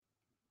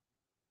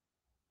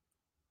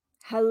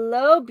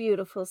Hello,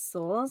 beautiful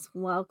souls.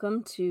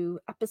 Welcome to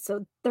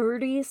episode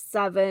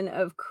 37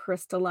 of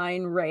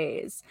Crystalline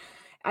Rays.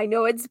 I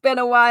know it's been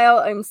a while.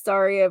 I'm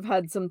sorry I've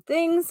had some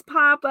things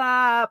pop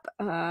up.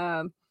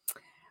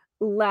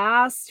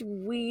 Last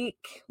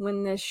week,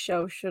 when this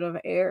show should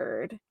have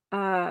aired,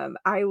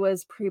 I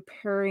was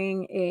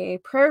preparing a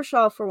prayer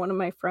shawl for one of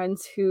my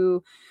friends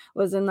who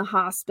was in the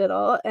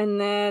hospital. And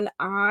then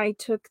I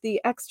took the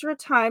extra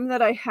time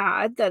that I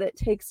had that it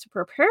takes to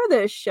prepare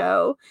this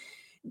show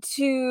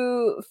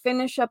to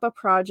finish up a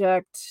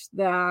project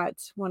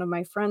that one of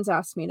my friends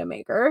asked me to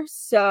make her.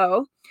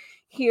 So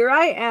here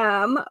I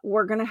am.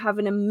 We're going to have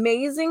an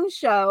amazing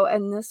show,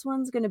 and this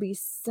one's going to be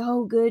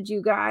so good,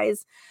 you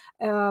guys.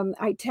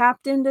 I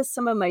tapped into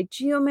some of my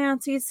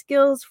geomancy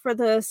skills for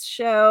this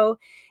show,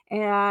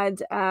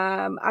 and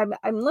I'm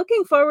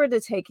looking forward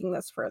to taking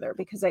this further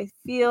because I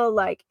feel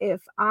like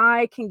if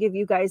I can give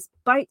you guys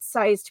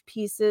bite-sized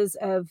pieces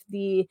of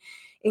the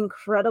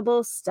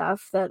incredible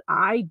stuff that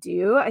I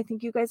do, I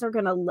think you guys are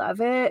going to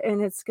love it,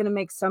 and it's going to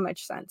make so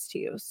much sense to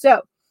you.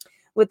 So,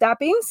 with that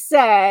being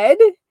said,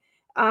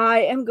 I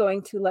am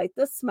going to light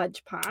the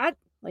smudge pot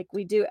like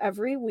we do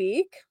every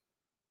week.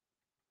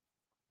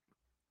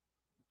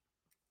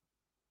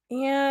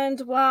 And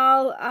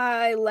while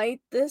I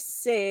light this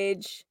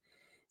sage,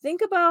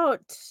 think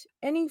about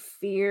any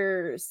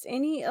fears,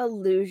 any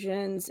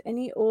illusions,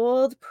 any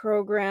old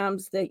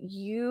programs that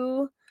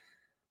you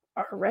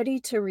are ready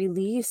to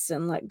release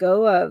and let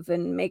go of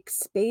and make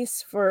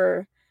space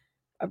for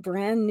a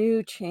brand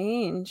new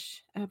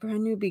change, a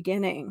brand new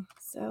beginning.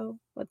 So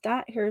with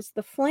that, here's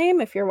the flame.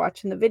 If you're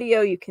watching the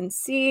video, you can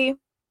see.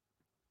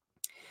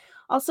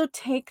 Also,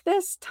 take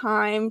this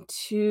time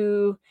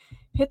to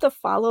hit the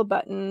follow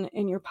button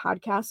in your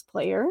podcast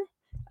player.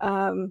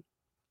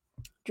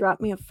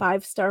 Drop me a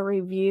 5-star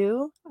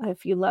review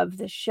if you love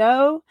the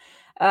show.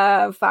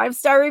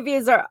 5-star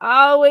reviews are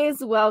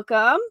always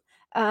welcome.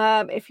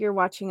 If you're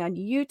watching on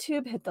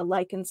YouTube, hit the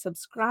like and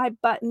subscribe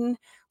button.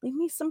 Leave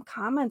me some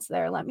comments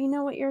there. Let me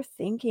know what you're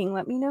thinking.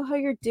 Let me know how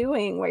you're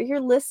doing, where you're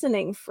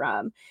listening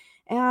from.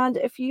 And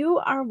if you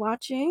are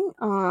watching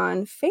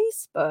on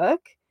Facebook,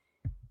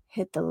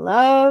 hit the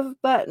love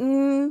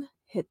button,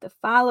 hit the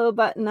follow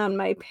button on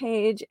my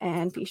page,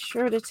 and be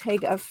sure to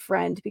tag a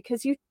friend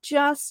because you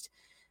just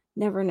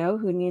never know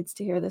who needs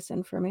to hear this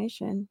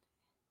information.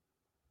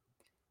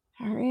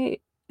 All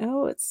right.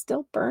 Oh, it's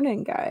still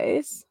burning,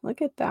 guys.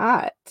 Look at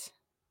that.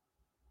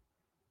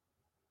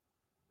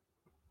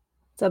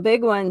 It's a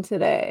big one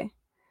today.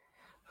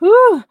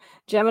 Whew.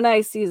 Gemini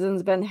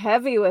season's been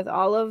heavy with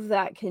all of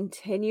that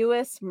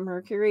continuous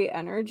Mercury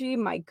energy.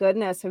 My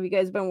goodness, have you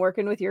guys been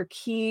working with your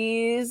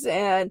keys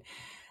and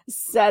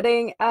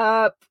setting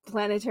up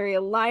planetary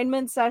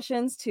alignment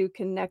sessions to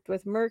connect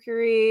with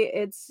Mercury?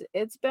 It's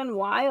been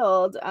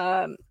wild.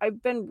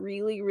 I've been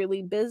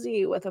really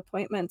busy with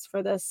appointments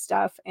for this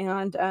stuff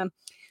and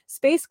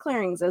space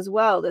clearings as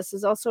well. This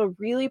is also a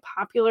really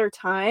popular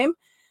time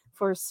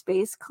for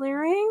space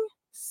clearing,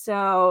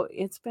 so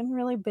it's been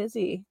really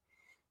busy.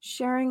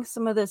 Sharing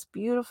some of this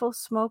beautiful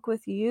smoke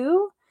with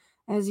you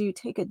as you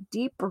take a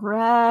deep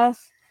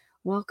breath.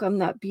 Welcome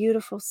that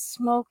beautiful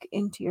smoke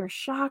into your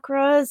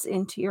chakras,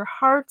 into your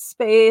heart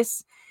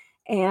space,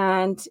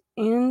 and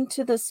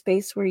into the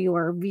space where you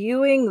are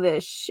viewing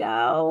this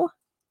show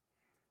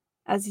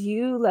as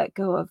you let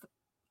go of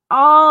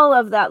all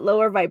of that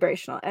lower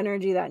vibrational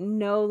energy that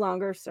no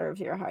longer serves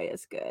your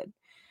highest good.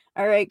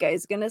 All right,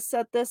 guys, gonna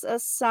set this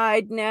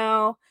aside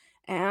now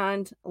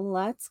and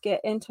let's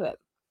get into it.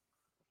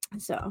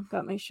 So,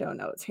 got my show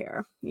notes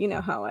here. You know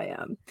how I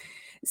am.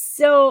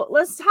 So,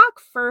 let's talk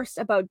first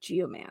about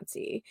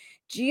geomancy.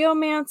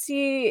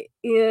 Geomancy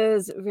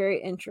is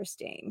very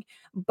interesting.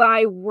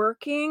 By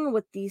working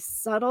with the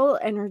subtle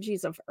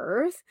energies of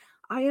Earth,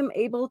 I am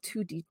able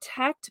to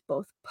detect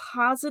both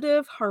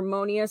positive,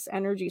 harmonious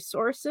energy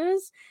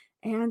sources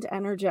and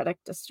energetic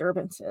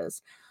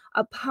disturbances.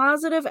 A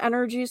positive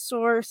energy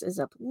source is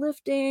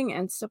uplifting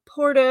and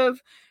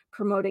supportive,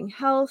 promoting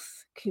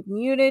health,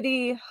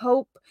 community,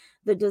 hope,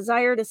 the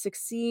desire to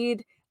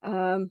succeed,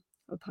 a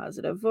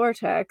positive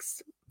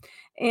vortex,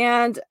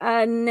 and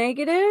a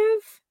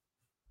negative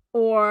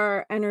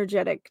or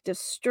energetic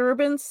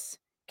disturbance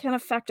can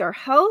affect our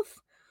health,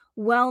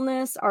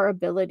 wellness, our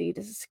ability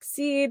to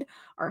succeed,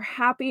 our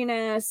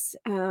happiness,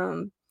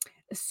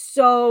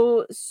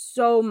 so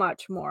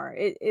much more.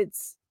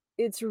 It's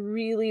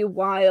really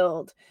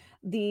wild,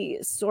 the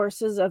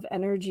sources of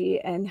energy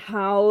and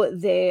how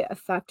they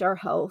affect our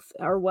health,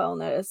 our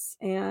wellness,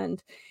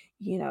 and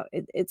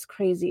it's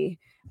crazy.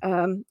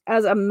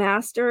 As a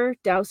master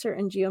dowser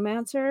and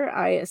geomancer,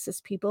 I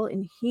assist people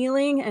in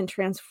healing and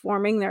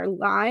transforming their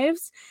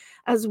lives,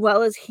 as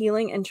well as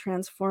healing and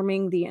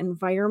transforming the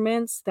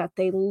environments that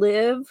they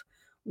live,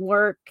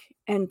 work,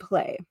 and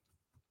play.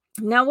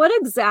 Now, what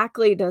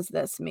exactly does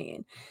this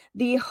mean?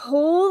 The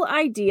whole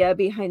idea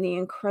behind the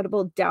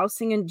incredible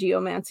dowsing and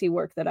geomancy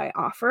work that I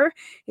offer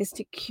is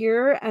to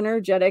cure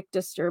energetic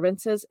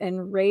disturbances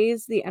and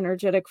raise the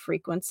energetic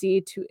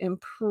frequency to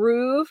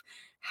improve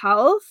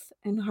health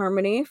and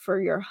harmony for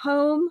your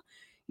home,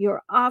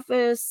 your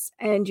office,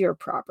 and your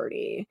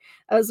property,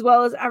 as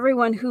well as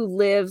everyone who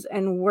lives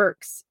and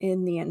works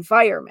in the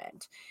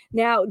environment.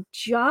 Now,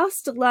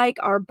 just like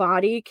our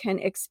body can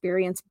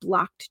experience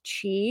blocked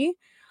chi,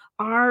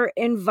 our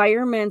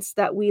environments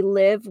that we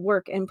live,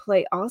 work, and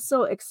play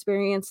also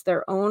experience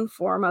their own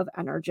form of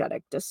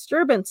energetic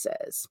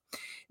disturbances.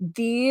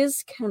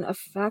 These can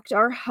affect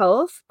our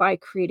health by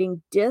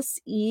creating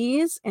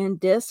dis-ease and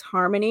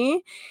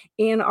disharmony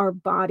in our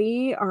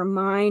body, our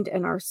mind,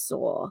 and our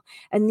soul.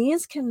 And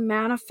these can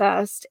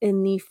manifest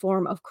in the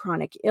form of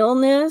chronic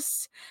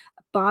illness,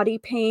 body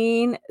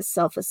pain,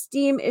 self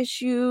esteem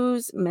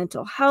issues,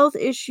 mental health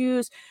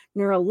issues,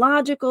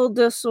 neurological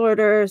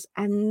disorders,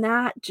 and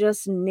that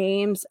just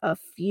names a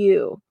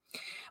few.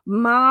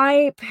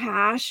 My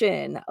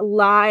passion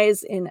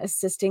lies in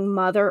assisting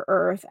Mother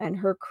Earth and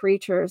her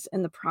creatures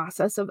in the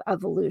process of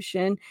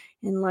evolution,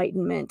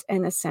 enlightenment,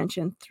 and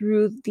ascension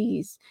through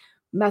these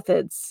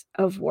methods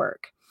of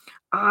work.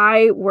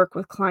 I work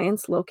with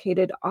clients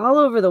located all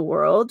over the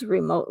world,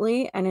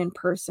 remotely and in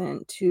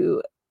person,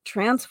 to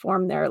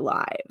transform their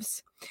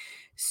lives.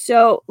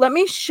 So, let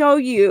me show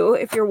you,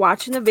 if you're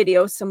watching the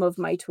video, some of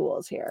my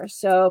tools here.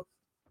 So,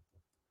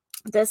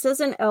 this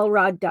is an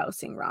L-rod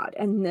dowsing rod,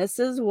 and this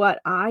is what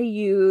I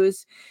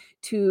use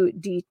to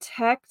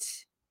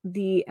detect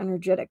the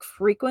energetic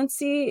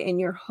frequency in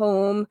your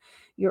home,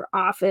 your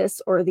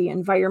office, or the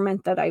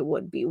environment that I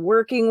would be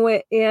working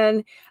with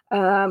in.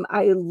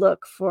 I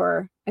look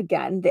for,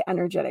 again, the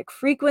energetic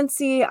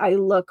frequency. I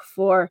look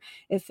for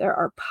if there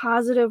are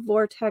positive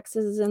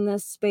vortexes in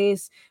this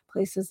space,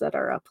 places that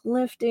are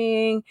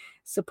uplifting,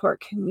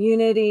 support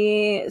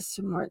community,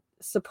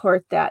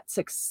 support that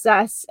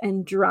success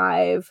and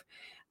drive,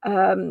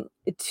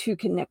 to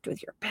connect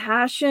with your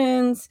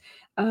passions,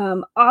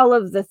 all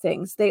of the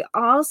things. They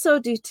also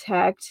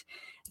detect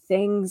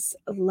things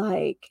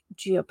like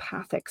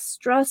geopathic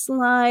stress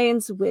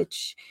lines,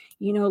 which,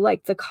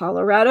 like the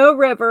Colorado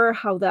River,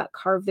 how that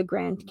carved the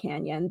Grand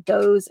Canyon.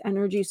 Those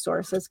energy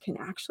sources can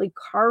actually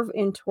carve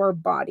into our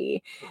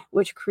body,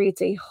 which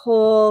creates a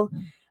whole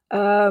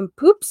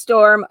poop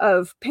storm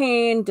of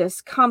pain,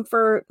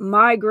 discomfort,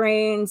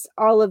 migraines,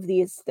 all of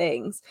these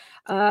things.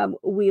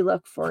 We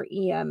look for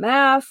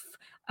EMF,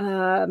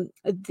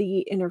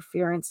 the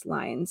interference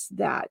lines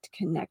that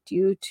connect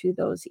you to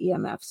those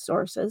EMF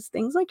sources,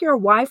 things like your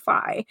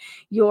Wi-Fi,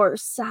 your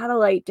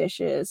satellite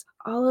dishes.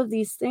 All of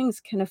these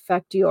things can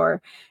affect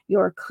your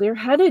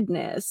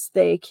clear-headedness.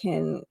 They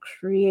can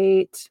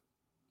create,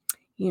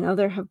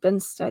 there have been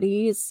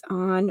studies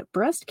on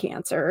breast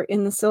cancer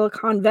in the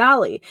Silicon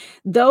Valley,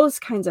 those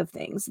kinds of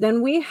things.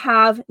 Then we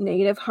have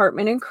negative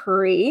Hartman and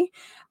Curry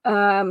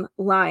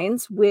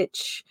lines,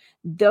 which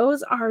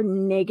those are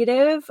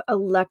negative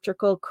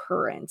electrical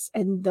currents,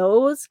 and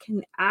those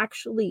can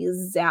actually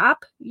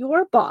zap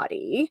your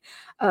body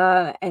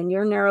and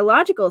your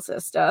neurological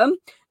system,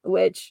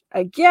 which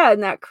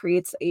again, that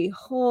creates a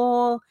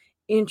whole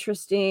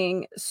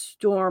interesting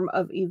storm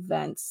of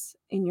events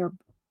in your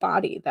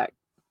body that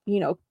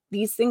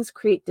these things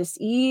create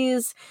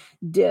dis-ease,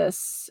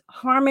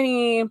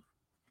 disharmony,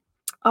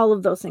 all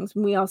of those things.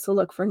 We also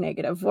look for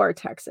negative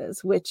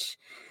vortexes, which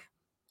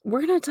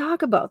we're going to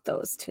talk about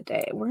those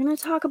today. We're going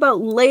to talk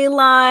about ley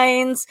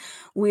lines.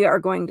 We are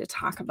going to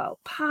talk about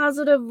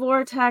positive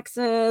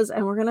vortexes,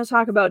 and we're going to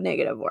talk about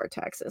negative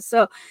vortexes.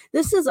 So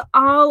this is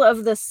all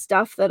of the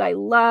stuff that I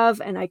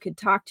love, and I could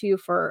talk to you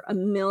for a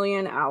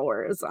million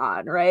hours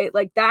on, right?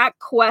 Like that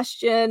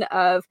question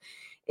of,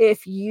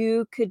 if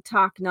you could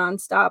talk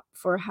nonstop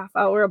for a half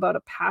hour about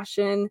a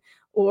passion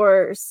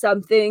or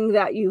something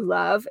that you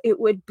love, it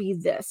would be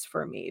this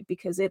for me,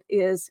 because it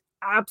is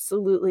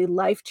absolutely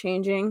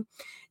life-changing.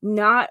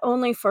 Not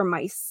only for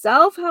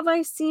myself have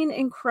I seen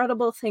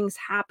incredible things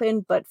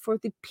happen, but for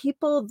the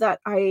people that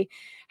I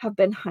have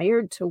been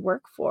hired to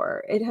work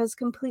for. It has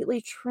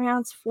completely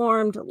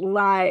transformed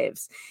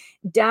lives,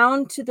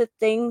 down to the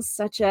things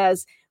such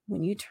as,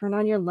 when you turn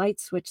on your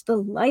light switch, the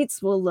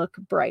lights will look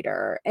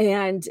brighter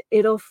and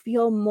it'll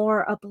feel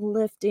more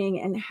uplifting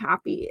and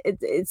happy.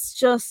 It's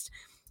just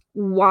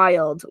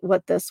wild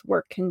what this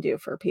work can do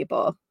for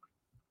people.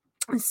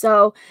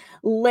 So,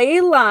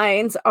 ley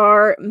lines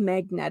are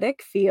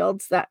magnetic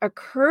fields that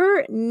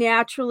occur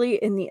naturally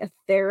in the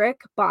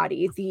etheric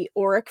body, the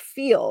auric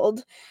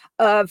field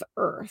of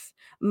Earth.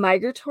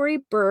 Migratory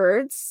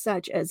birds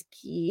such as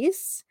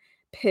geese,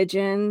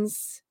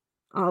 pigeons,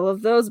 all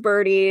of those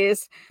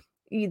birdies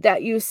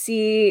that you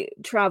see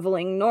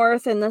traveling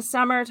north in the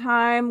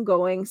summertime,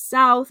 going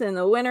south in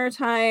the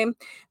wintertime,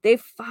 they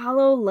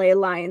follow ley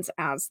lines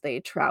as they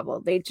travel.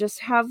 They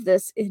just have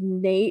this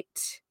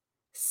innate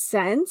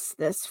sense,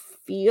 this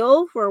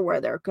feel for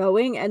where they're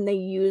going, and they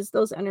use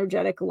those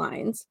energetic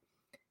lines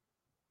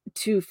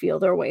to feel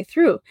their way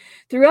through.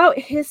 Throughout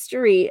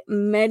history,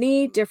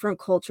 many different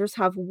cultures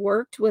have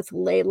worked with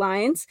ley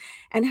lines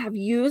and have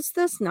used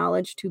this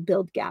knowledge to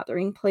build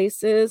gathering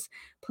places,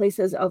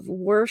 places of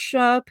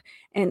worship,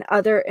 and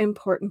other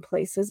important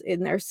places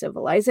in their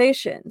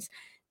civilizations.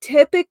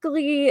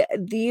 Typically,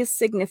 these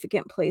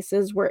significant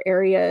places were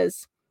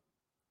areas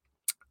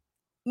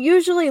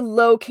Usually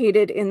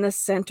located in the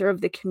center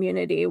of the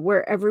community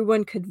where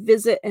everyone could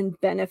visit and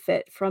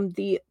benefit from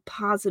the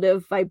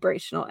positive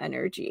vibrational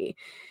energy.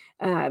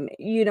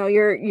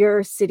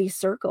 Your city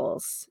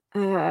circles,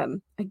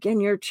 again,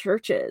 your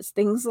churches,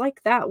 things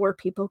like that where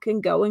people can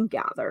go and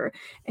gather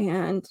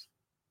and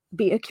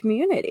be a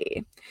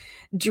community.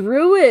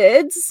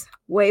 Druids,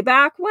 way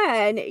back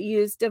when,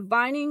 used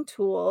divining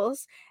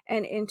tools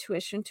and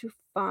intuition to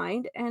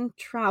find and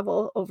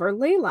travel over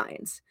ley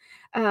lines.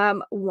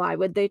 Why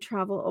would they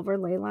travel over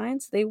ley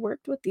lines? They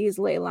worked with these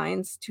ley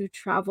lines to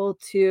travel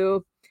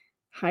to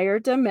higher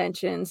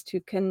dimensions to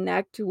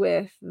connect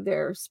with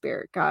their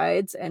spirit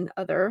guides and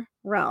other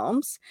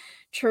realms.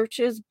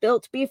 Churches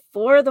built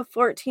before the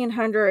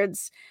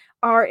 1400s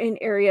are in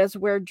areas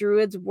where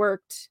druids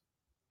worked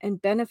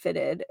and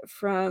benefited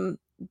from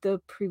the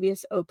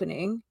previous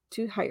opening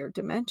to higher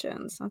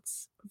dimensions.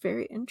 That's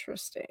very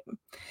interesting.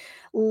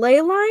 Ley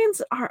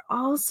lines are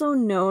also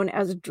known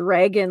as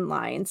dragon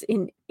lines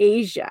in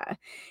Asia.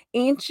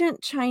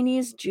 Ancient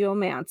Chinese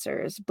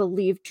geomancers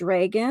believed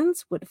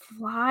dragons would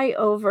fly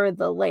over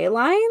the ley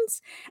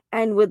lines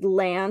and would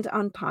land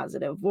on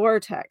positive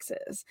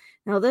vortexes.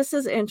 Now, this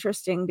is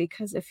interesting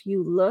because if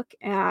you look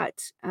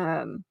at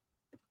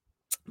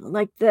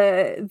like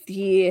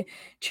the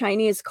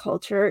Chinese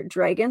culture,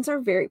 dragons are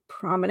very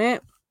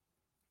prominent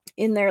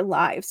in their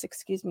lives.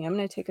 Excuse me, I'm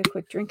going to take a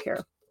quick drink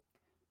here.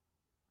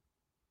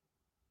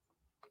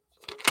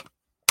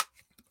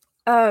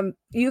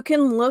 You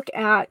can look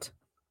at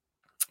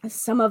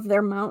some of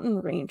their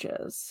mountain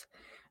ranges,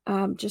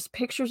 just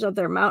pictures of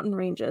their mountain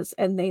ranges,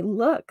 and they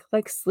look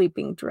like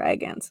sleeping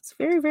dragons. It's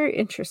very, very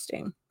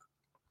interesting.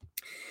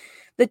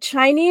 The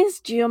Chinese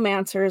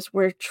geomancers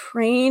were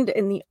trained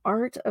in the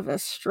art of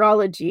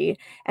astrology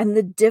and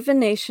the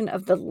divination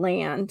of the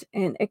land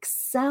and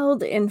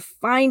excelled in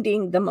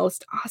finding the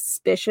most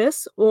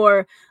auspicious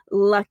or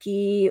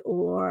lucky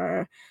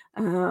or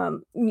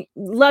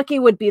lucky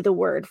would be the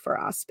word for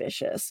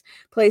auspicious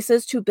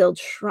places to build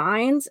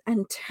shrines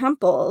and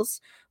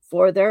temples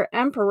for their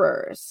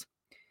emperors.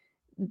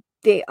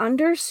 They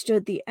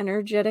understood the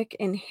energetic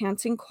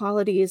enhancing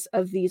qualities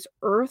of these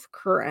earth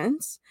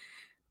currents,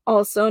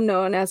 also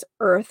known as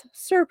earth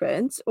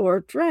serpents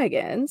or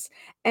dragons,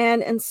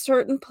 and in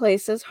certain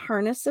places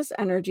harness this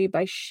energy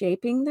by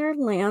shaping their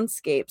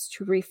landscapes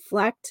to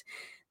reflect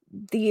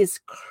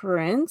these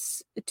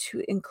currents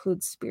to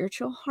include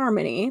spiritual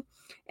harmony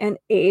and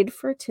aid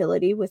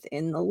fertility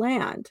within the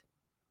land.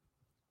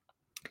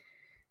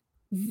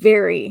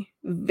 Very,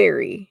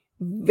 very,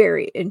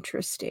 very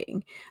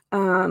interesting.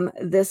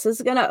 This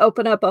is gonna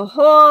open up a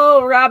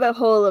whole rabbit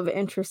hole of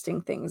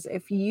interesting things.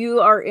 If you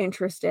are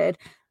interested,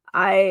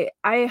 I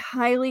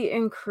highly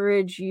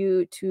encourage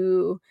you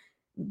to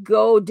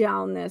go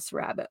down this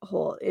rabbit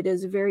hole. It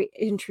is very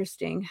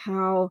interesting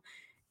how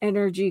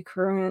energy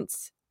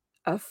currents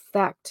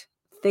affect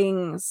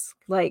things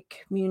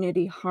like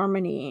community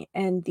harmony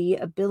and the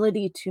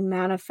ability to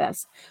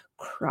manifest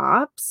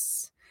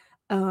crops,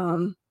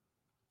 um,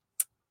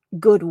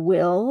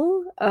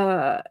 goodwill,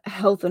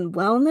 health and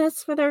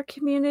wellness for their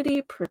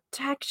community,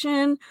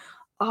 protection,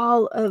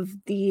 all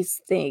of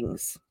these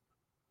things.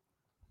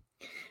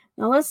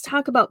 Now let's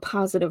talk about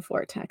positive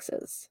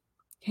vortexes.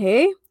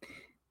 Okay.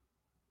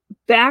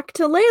 Back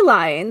to ley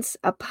lines.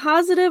 A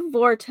positive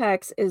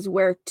vortex is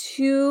where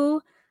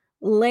two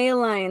ley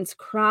lines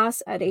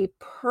cross at a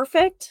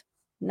perfect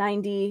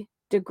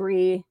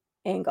 90-degree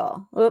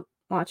angle. Oop,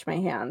 watch my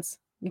hands.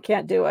 You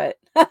can't do it.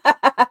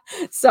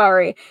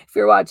 Sorry if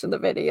you're watching the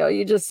video.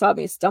 You just saw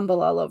me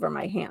stumble all over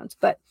my hands,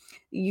 but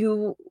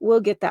you will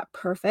get that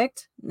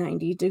perfect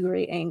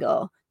 90-degree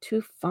angle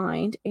to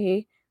find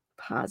a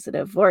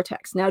positive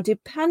vortex. Now,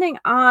 depending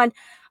on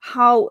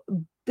how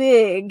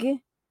big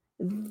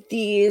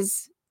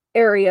these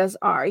areas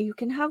are, you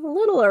can have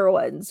littler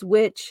ones,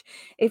 which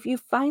if you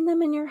find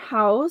them in your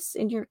house,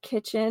 in your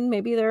kitchen,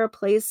 maybe they're a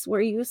place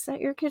where you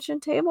set your kitchen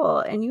table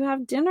and you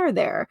have dinner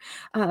there.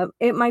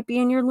 It might be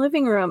in your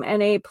living room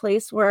and a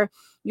place where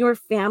your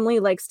family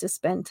likes to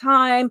spend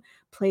time,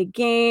 play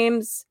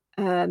games,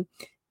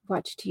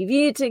 watch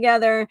TV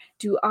together,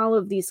 do all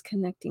of these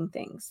connecting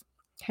things.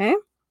 Okay.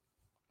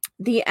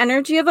 The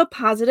energy of a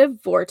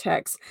positive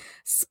vortex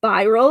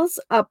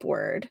spirals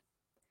upward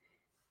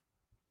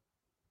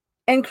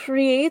and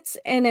creates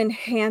an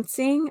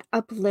enhancing,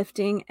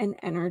 uplifting, and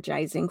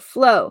energizing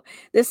flow.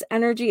 This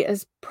energy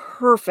is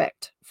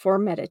perfect for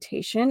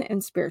meditation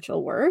and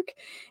spiritual work.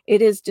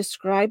 It is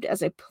described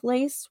as a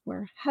place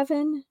where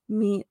heaven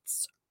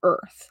meets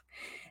earth.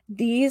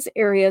 These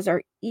areas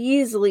are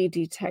easily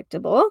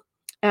detectable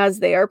as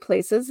they are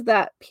places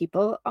that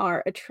people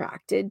are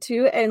attracted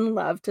to and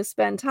love to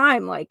spend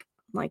time, like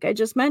I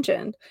just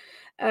mentioned.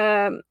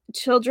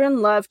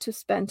 Children love to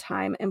spend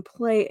time and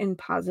play in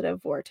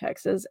positive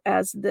vortexes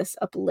as this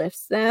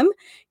uplifts them,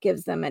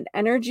 gives them an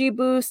energy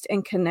boost,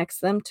 and connects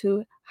them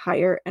to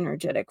higher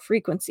energetic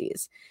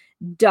frequencies.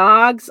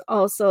 Dogs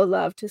also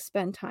love to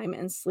spend time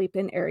and sleep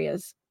in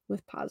areas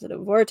with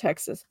positive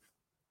vortexes.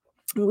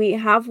 We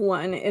have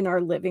one in our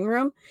living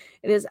room.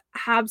 It is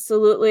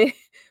absolutely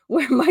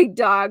where my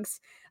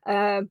dogs,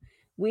 um,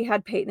 we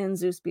had Peyton and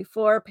Zeus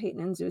before. Peyton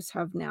and Zeus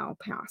have now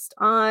passed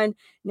on.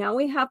 Now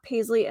we have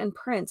Paisley and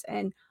Prince,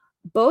 and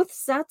both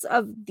sets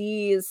of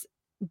these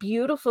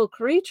beautiful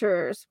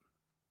creatures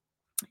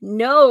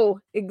know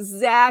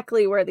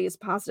exactly where these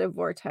positive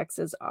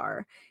vortexes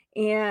are.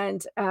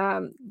 And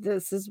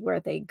this is where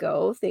they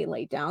go. They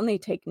lay down, they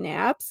take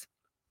naps.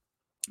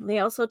 They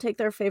also take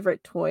their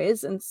favorite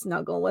toys and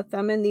snuggle with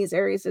them in these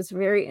areas. It's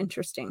very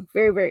interesting.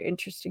 Very, very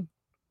interesting.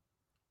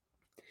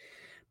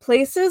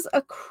 Places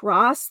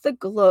across the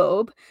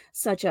globe,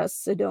 such as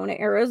Sedona,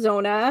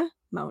 Arizona,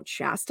 Mount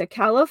Shasta,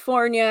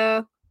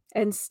 California,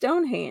 and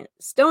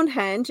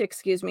Stonehenge,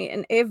 excuse me,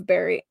 in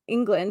Avebury,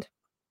 England,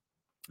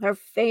 are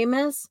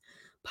famous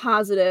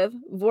positive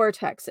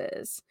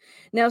vortexes.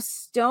 Now,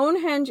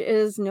 Stonehenge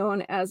is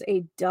known as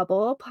a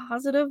double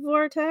positive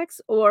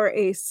vortex or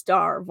a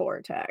star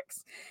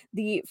vortex.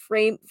 The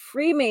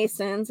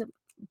Freemasons,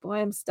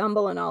 boy, I'm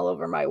stumbling all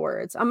over my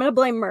words. I'm going to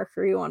blame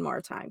Mercury one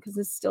more time because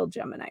it's still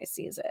Gemini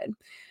season.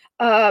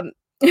 Um,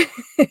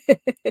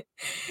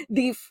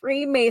 the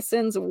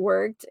Freemasons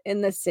worked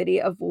in the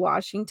city of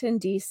Washington,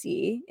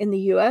 D.C., in the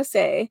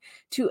USA,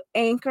 to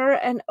anchor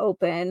and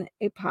open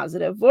a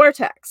positive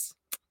vortex.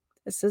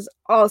 This is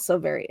also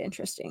very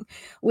interesting.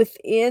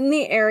 Within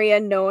the area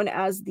known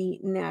as the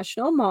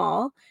National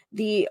Mall,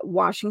 the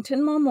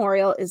Washington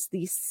Memorial is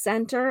the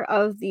center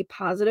of the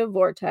positive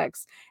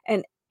vortex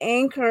and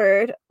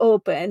anchored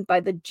open by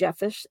the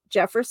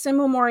Jefferson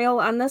Memorial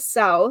on the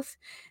south,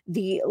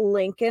 the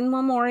Lincoln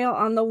Memorial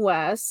on the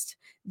west,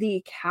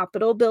 the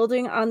Capitol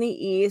Building on the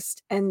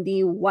east, and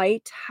the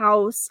White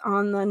House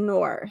on the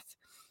north.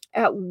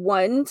 At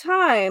one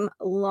time,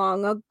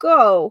 long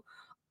ago,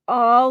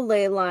 all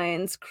ley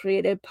lines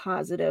created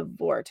positive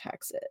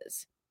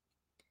vortexes.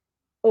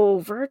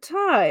 Over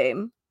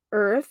time,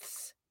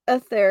 Earth's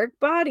etheric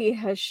body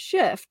has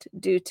shifted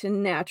due to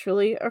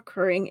naturally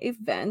occurring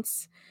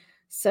events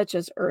such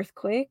as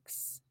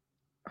earthquakes,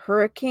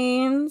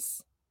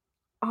 hurricanes,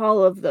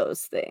 all of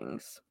those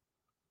things.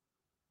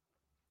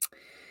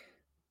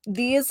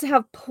 These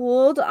have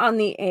pulled on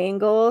the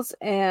angles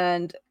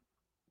and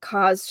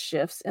cause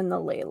shifts in the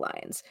ley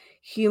lines.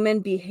 Human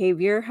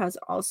behavior has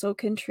also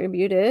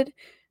contributed,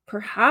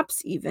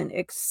 perhaps even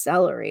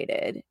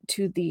accelerated,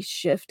 to the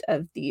shift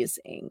of these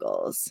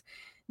angles.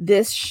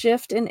 This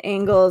shift in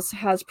angles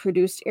has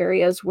produced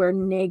areas where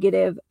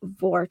negative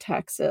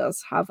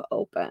vortexes have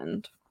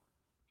opened.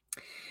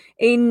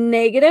 A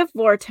negative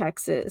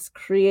vortex is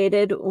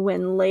created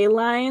when ley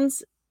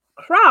lines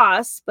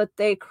cross, but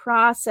they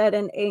cross at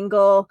an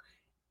angle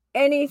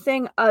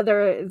anything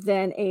other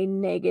than a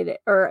negative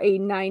or a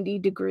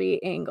 90-degree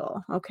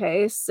angle.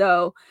 Okay,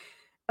 so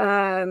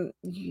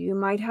you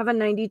might have a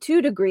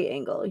 92-degree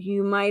angle,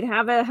 you might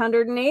have a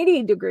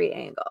 180-degree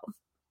angle.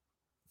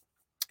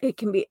 It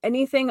can be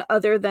anything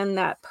other than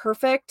that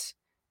perfect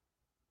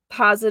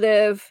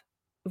positive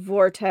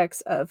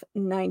vortex of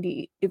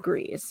 90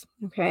 degrees.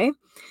 Okay,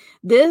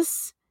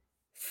 this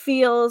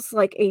feels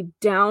like a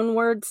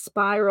downward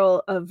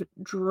spiral of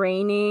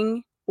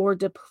draining or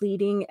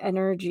depleting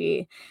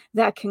energy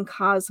that can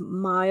cause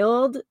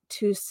mild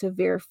to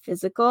severe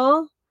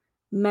physical,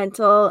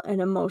 mental,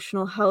 and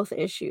emotional health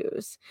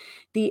issues.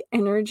 The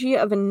energy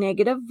of a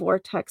negative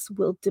vortex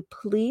will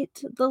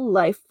deplete the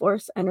life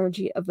force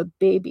energy of a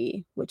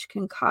baby, which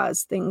can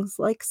cause things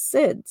like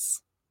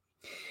SIDS.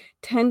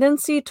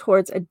 Tendency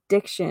towards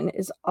addiction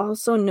is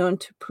also known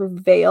to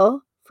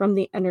prevail from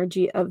the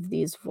energy of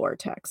these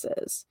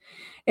vortexes.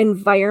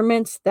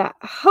 Environments that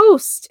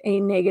host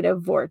a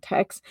negative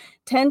vortex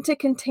tend to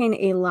contain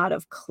a lot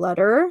of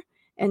clutter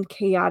and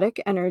chaotic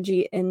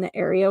energy in the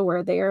area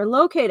where they are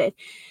located.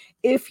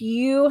 If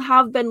you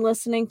have been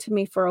listening to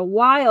me for a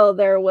while,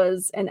 there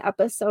was an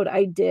episode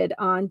I did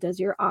on Does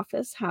Your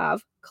Office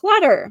Have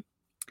Clutter?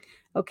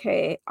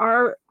 Okay,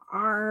 our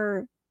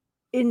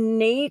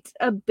innate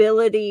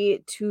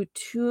ability to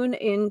tune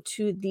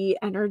into the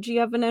energy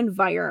of an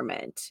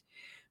environment.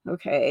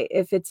 Okay,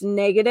 if it's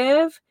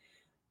negative,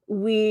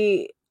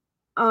 we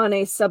on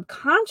a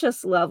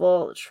subconscious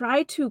level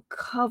try to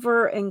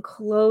cover and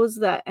close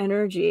that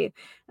energy.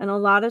 And a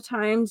lot of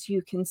times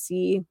you can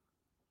see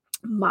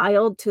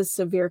mild to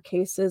severe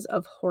cases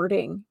of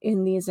hoarding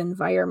in these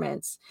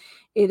environments.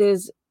 It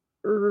is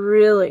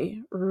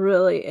really,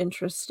 really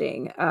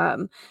interesting.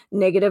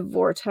 Negative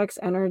vortex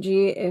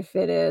energy, if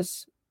it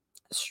is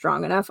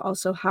strong enough,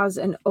 also has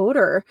an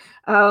odor.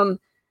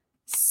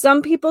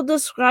 Some people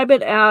describe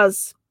it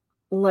as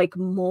like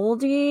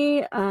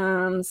moldy.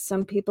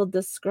 Some people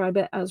describe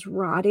it as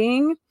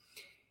rotting.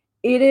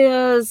 It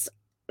is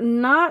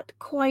not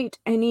quite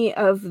any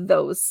of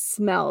those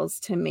smells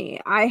to me.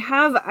 I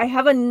have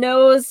a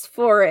nose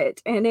for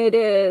it, and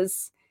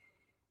it's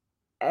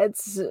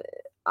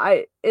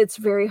it's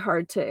very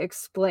hard to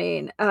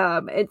explain,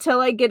 until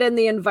I get in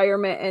the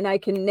environment and I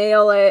can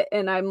nail it,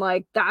 and I'm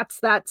like, "That's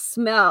that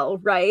smell,"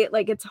 right?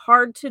 Like, it's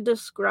hard to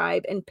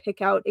describe and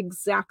pick out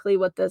exactly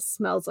what this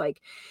smells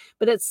like,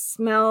 but it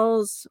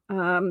smells,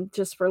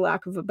 just for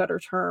lack of a better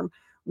term,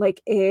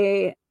 like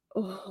a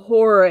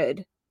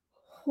horrid,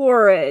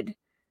 horrid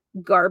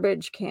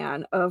garbage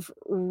can of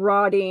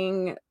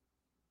rotting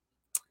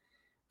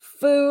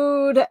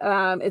food.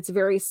 It's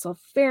very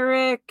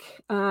sulfuric.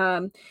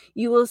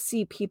 You will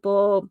see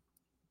people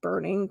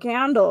burning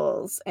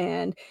candles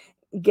and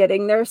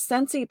getting their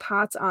Scentsy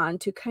pots on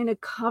to kind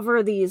of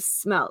cover these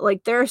smell.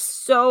 Like, there are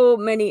so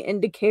many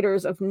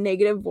indicators of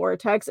negative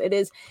vortex.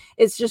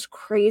 It's just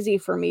crazy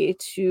for me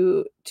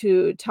to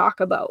talk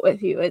about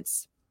with you.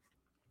 It's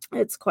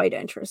quite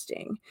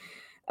interesting.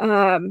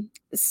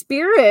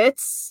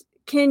 Spirits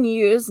can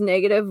use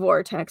negative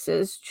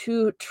vortexes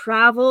to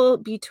travel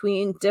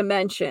between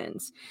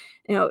dimensions.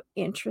 Now,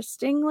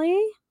 interestingly,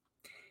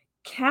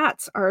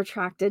 cats are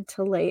attracted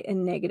to lay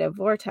in negative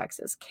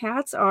vortexes.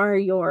 Cats are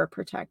your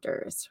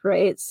protectors,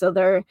 right? So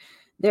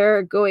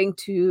they're going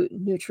to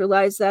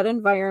neutralize that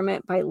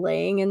environment by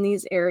laying in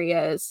these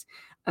areas.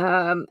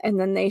 And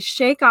then they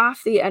shake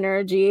off the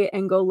energy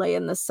and go lay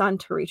in the sun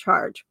to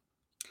recharge.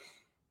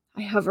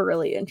 I have a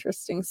really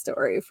interesting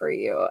story for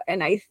you,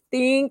 and I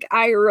think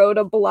I wrote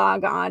a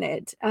blog on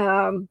it.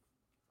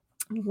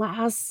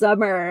 Last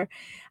summer,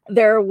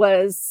 there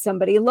was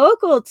somebody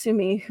local to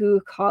me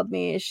who called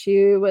me.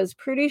 She was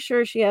pretty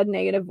sure she had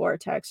negative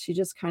vortex. She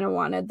just kind of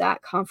wanted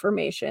that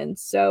confirmation.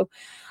 So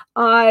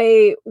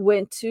I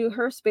went to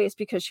her space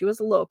because she was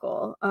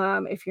local.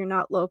 If you're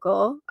not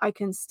local, I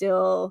can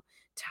still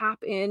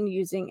tap in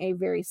using a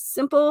very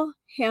simple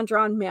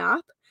hand-drawn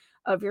map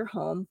of your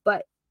home.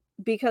 But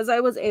because I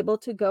was able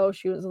to go,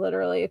 she was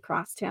literally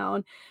across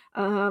town.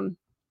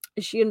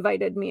 She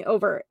invited me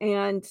over,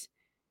 and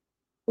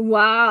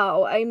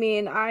wow, I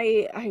mean,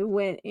 I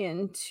went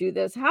into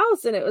this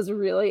house and it was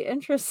really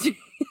interesting.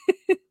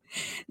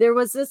 There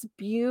was this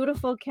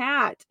beautiful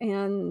cat,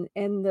 and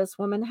this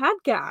woman had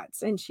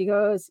cats, and she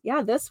goes,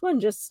 "Yeah, this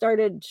one just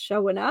started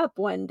showing up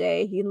one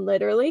day. He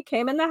literally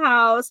came in the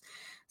house,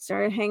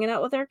 started hanging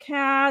out with our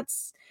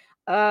cats,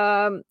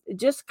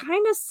 just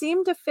kinda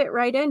seemed to fit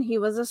right in." He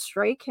was a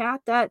stray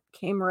cat that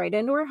came right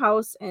into her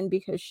house, and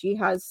because she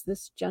has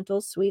this gentle,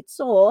 sweet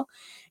soul,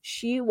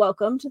 she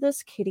welcomed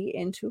this kitty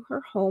into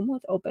her home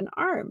with open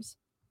arms.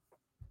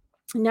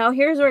 Now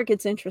here's where it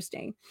gets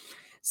interesting.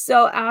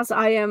 So as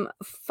I am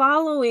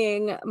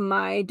following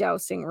my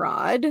dowsing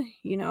rod,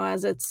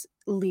 as it's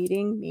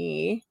leading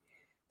me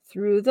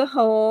through the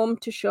home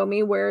to show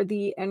me where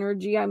the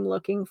energy I'm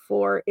looking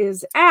for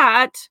is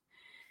at,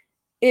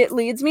 it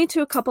leads me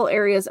to a couple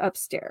areas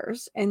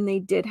upstairs, and they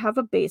did have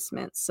a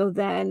basement. So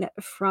then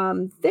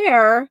from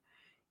there,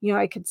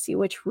 I could see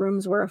which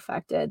rooms were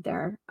affected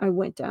there. I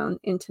went down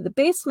into the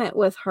basement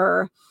with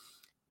her,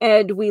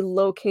 and we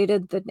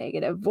located the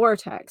negative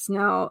vortex.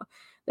 Now,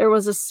 there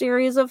was a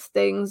series of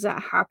things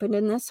that happened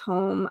in this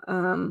home.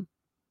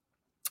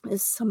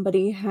 Is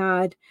somebody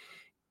had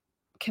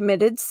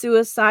committed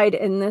suicide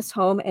in this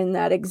home in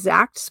that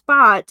exact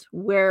spot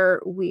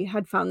where we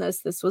had found this.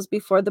 This was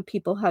before the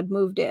people had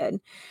moved in.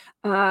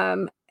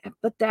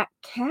 But that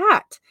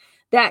cat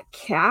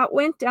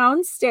went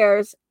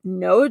downstairs,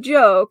 no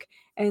joke,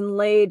 and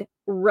laid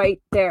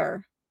right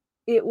there.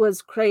 It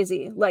was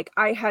crazy. Like,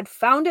 I had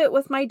found it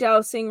with my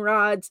dowsing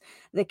rods.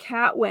 The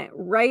cat went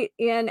right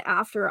in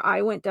after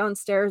I went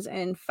downstairs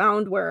and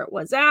found where it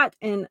was at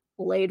and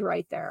laid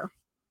right there.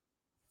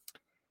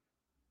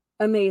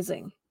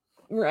 Amazing,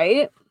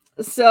 right?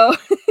 So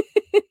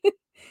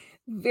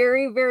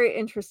very, very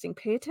interesting.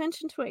 Pay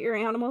attention to what your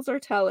animals are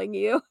telling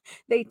you.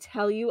 They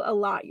tell you a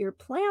lot. Your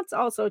plants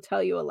also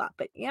tell you a lot,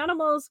 but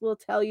animals will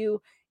tell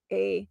you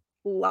a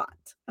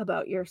lot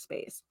about your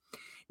space.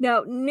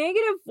 Now,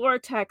 negative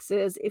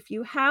vortexes, if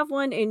you have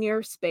one in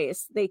your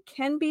space, they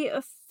can be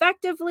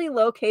effectively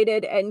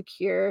located and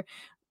cured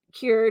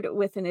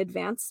with an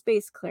advanced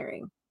space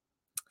clearing.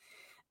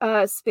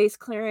 Space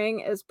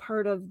clearing is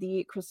part of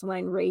the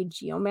crystalline ray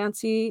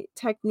geomancy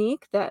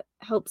technique that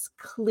helps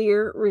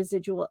clear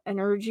residual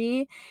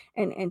energy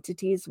and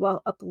entities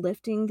while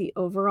uplifting the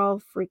overall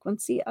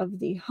frequency of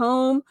the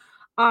home,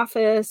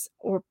 office,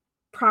 or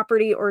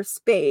property or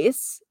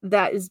space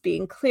that is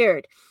being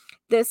cleared.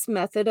 This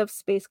method of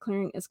space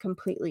clearing is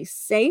completely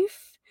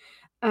safe,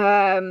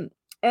 um,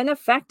 and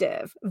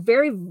effective.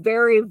 Very,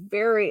 very,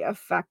 very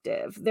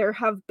effective. There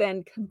have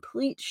been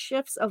complete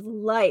shifts of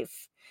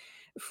life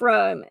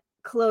from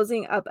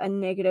closing up a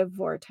negative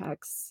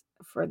vortex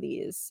for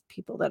these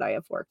people that I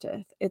have worked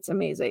with. It's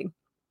amazing.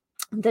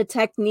 The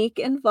technique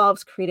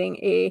involves creating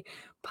a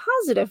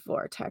positive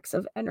vortex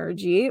of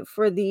energy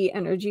for the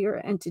energy or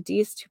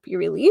entities to be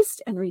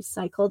released and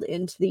recycled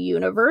into the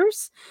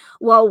universe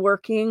while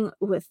working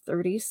with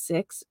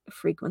 36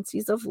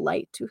 frequencies of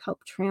light to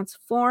help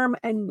transform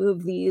and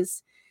move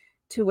these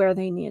to where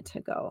they need to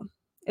go.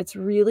 It's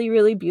really,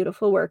 really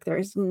beautiful work.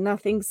 There's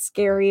nothing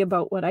scary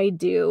about what I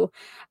do.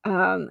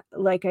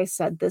 Like I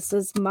said, this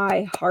is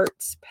my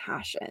heart's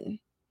passion.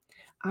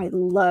 I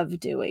love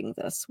doing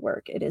this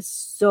work. It is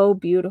so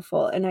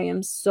beautiful, and I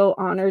am so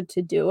honored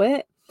to do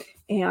it.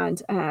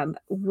 And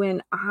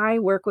when I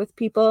work with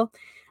people,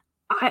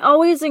 I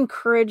always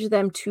encourage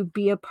them to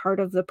be a part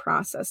of the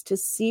process, to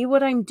see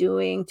what I'm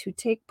doing, to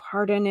take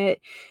part in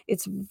it.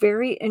 It's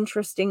very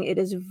interesting. It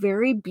is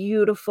very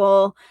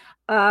beautiful.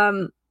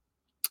 Um,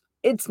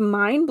 it's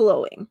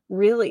mind-blowing,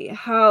 really,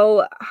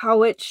 how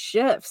it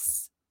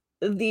shifts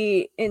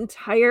the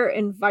entire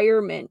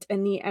environment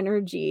and the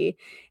energy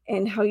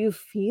and how you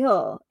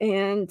feel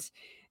and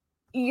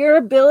your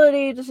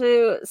ability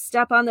to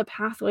step on the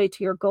pathway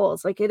to your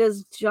goals. Like, it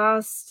is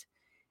just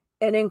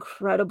an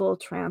incredible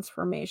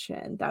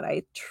transformation that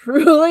I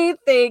truly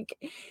think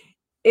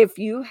if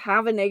you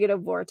have a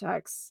negative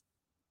vortex,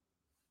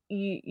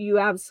 you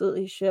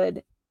absolutely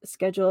should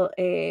schedule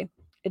a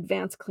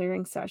advanced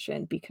clearing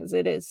session because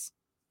it is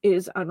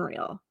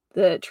unreal,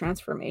 the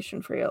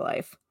transformation for your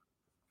life.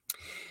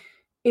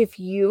 If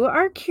you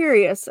are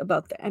curious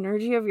about the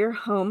energy of your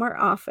home or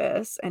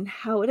office and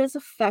how it is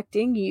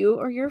affecting you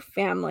or your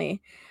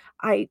family,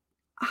 I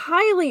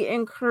highly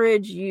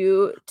encourage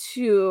you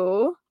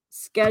to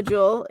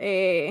schedule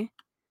a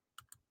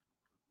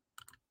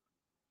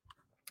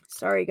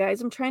sorry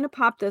guys, I'm trying to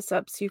pop this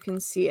up so you can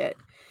see it.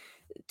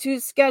 To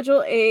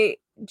schedule a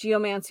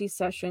geomancy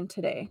session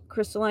today,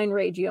 crystalline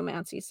ray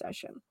geomancy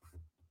session.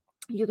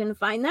 You can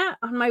find that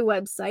on my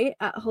website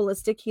at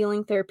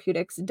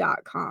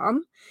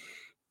holistichealingtherapeutics.com.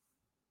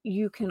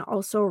 You can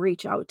also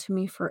reach out to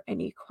me for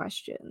any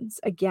questions.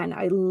 Again,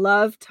 I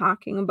love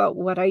talking about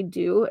what I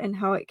do and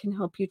how it can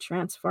help you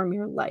transform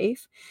your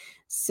life.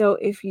 So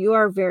if you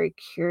are very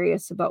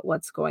curious about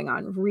what's going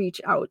on, reach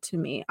out to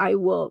me. I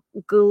will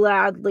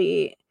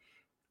gladly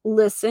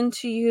listen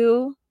to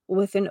you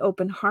with an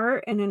open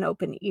heart and an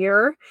open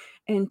ear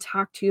and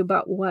talk to you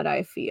about what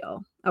I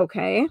feel.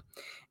 Okay.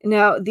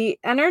 Now, the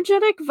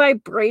energetic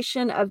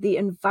vibration of the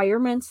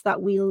environments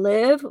that we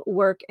live,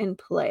 work, and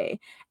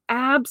play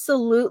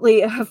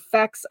absolutely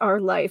affects our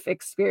life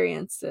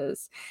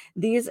experiences.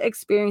 These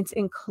experiences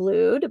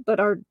include, but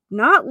are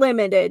not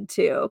limited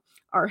to,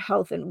 our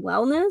health and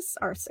wellness,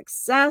 our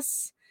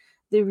success,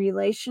 the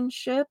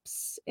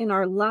relationships in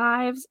our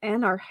lives,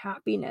 and our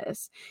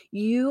happiness.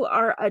 You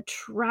are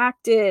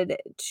attracted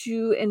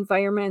to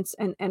environments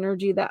and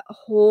energy that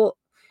hold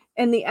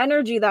and the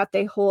energy that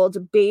they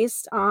hold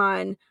based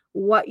on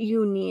what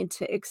you need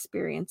to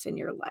experience in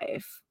your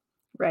life,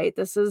 right?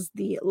 This is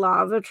the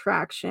law of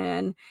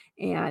attraction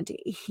and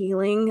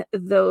healing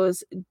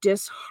those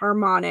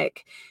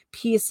disharmonic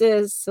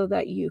pieces so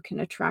that you can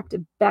attract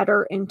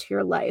better into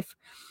your life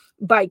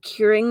by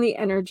curing the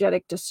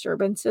energetic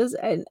disturbances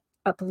and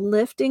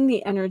uplifting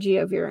the energy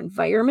of your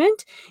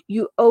environment.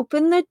 You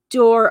open the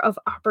door of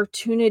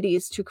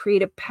opportunities to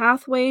create a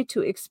pathway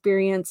to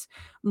experience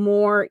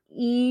more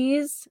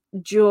ease,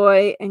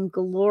 joy, and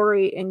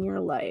glory in your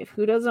life.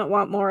 Who doesn't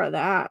want more of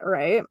that,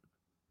 right?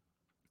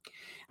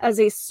 As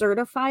a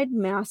certified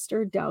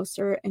master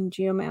dowser and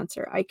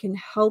geomancer, I can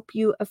help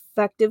you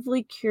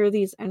effectively cure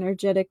these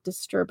energetic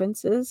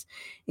disturbances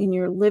in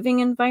your living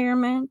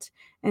environment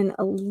and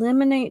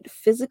eliminate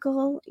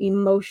physical,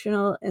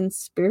 emotional, and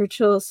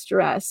spiritual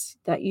stress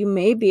that you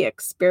may be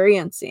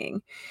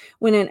experiencing.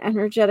 When an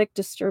energetic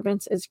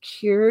disturbance is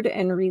cured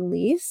and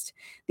released,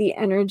 the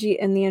energy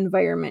in the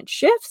environment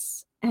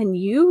shifts and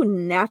you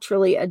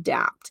naturally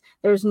adapt.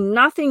 There's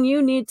nothing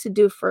you need to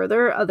do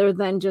further other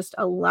than just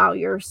allow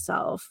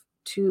yourself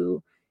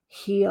to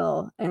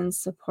heal and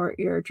support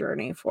your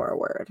journey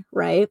forward,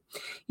 right?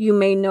 You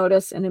may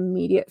notice an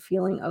immediate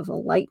feeling of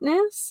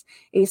lightness,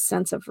 a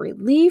sense of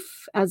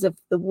relief, as if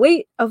the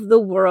weight of the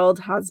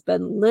world has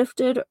been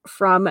lifted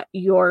from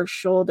your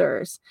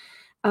shoulders.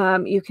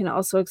 You can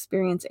also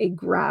experience a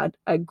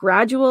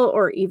gradual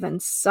or even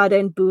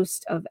sudden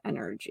boost of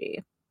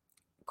energy.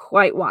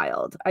 Quite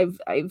wild.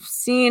 I've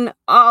seen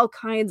all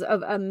kinds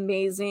of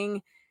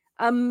amazing,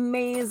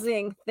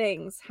 amazing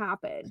things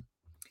happen.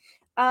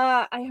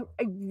 I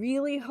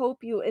really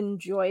hope you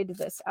enjoyed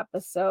this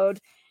episode.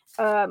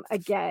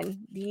 Again,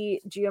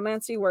 the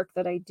geomancy work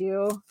that I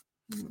do,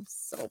 I'm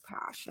so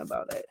passionate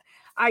about it.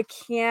 I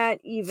can't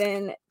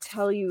even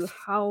tell you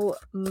how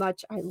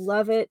much I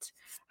love it,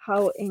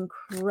 how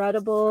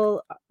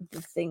incredible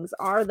the things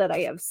are that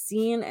I have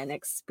seen and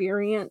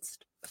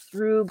experienced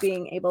through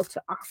being able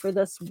to offer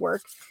this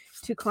work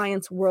to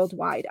clients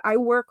worldwide. I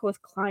work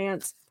with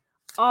clients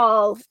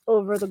all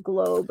over the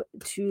globe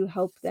to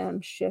help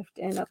them shift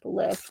and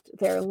uplift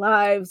their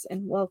lives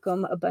and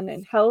welcome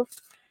abundant health,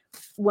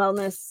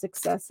 wellness,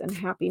 success, and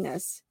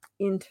happiness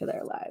into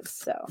their lives.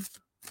 So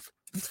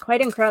it's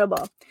quite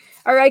incredible.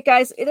 All right,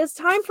 guys, it is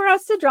time for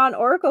us to draw an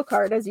oracle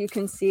card. As you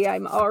can see,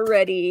 I'm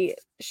already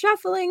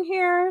shuffling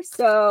here.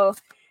 So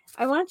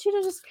I want you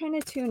to just kind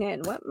of tune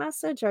in. What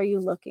message are you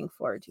looking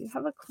for? Do you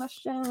have a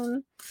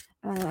question?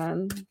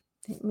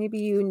 Maybe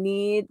you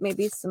need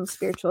some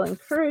spiritual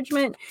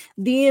encouragement.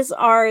 These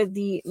are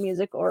the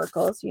music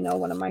oracles,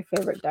 one of my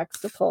favorite decks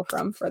to pull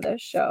from for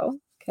this show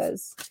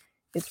because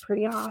it's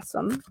pretty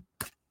awesome.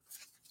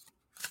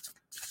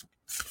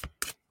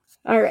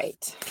 All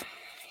right,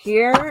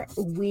 here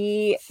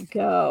we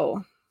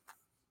go.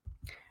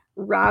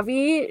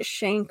 Ravi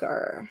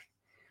Shankar.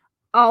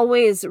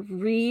 Always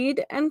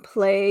read and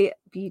play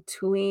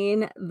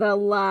between the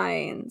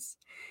lines.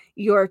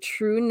 Your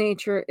true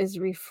nature is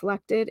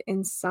reflected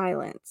in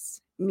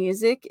silence.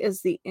 Music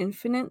is the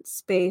infinite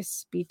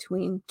space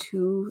between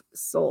two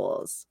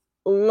souls.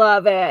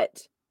 Love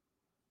it.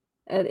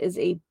 That is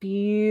a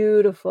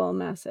beautiful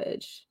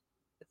message.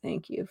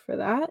 Thank you for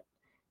that.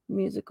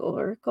 Musical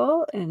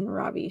Oracle and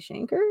Ravi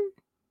Shankar.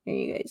 Here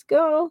you guys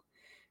go.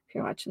 If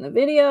you're watching the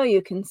video,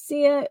 you can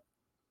see it.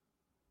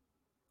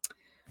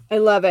 I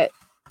love it.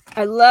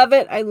 I love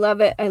it. I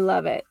love it. I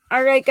love it.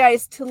 All right,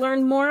 guys, to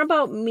learn more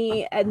about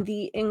me and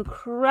the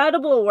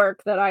incredible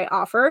work that I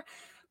offer,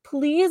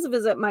 please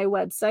visit my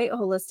website,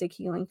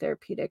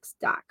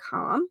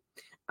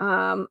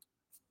 holistichealingtherapeutics.com.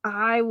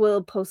 I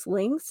will post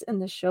links in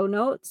the show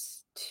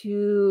notes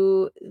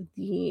to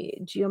the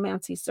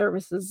geomancy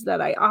services that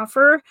I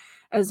offer,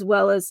 as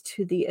well as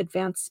to the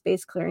advanced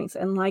space clearings.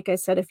 And like I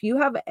said, if you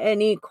have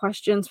any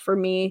questions for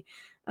me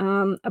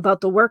about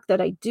the work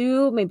that I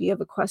do, maybe you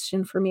have a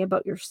question for me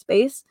about your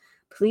space,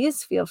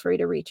 please feel free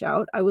to reach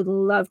out. I would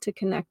love to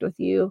connect with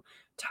you,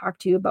 talk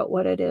to you about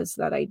what it is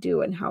that I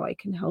do and how I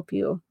can help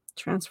you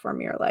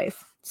transform your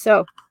life.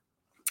 So,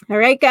 all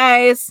right,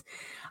 guys.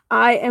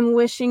 I am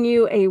wishing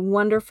you a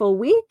wonderful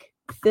week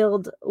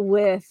filled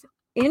with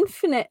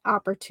infinite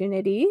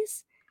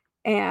opportunities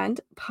and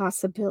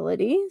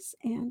possibilities,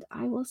 and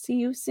I will see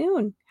you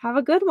soon. Have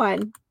a good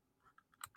one.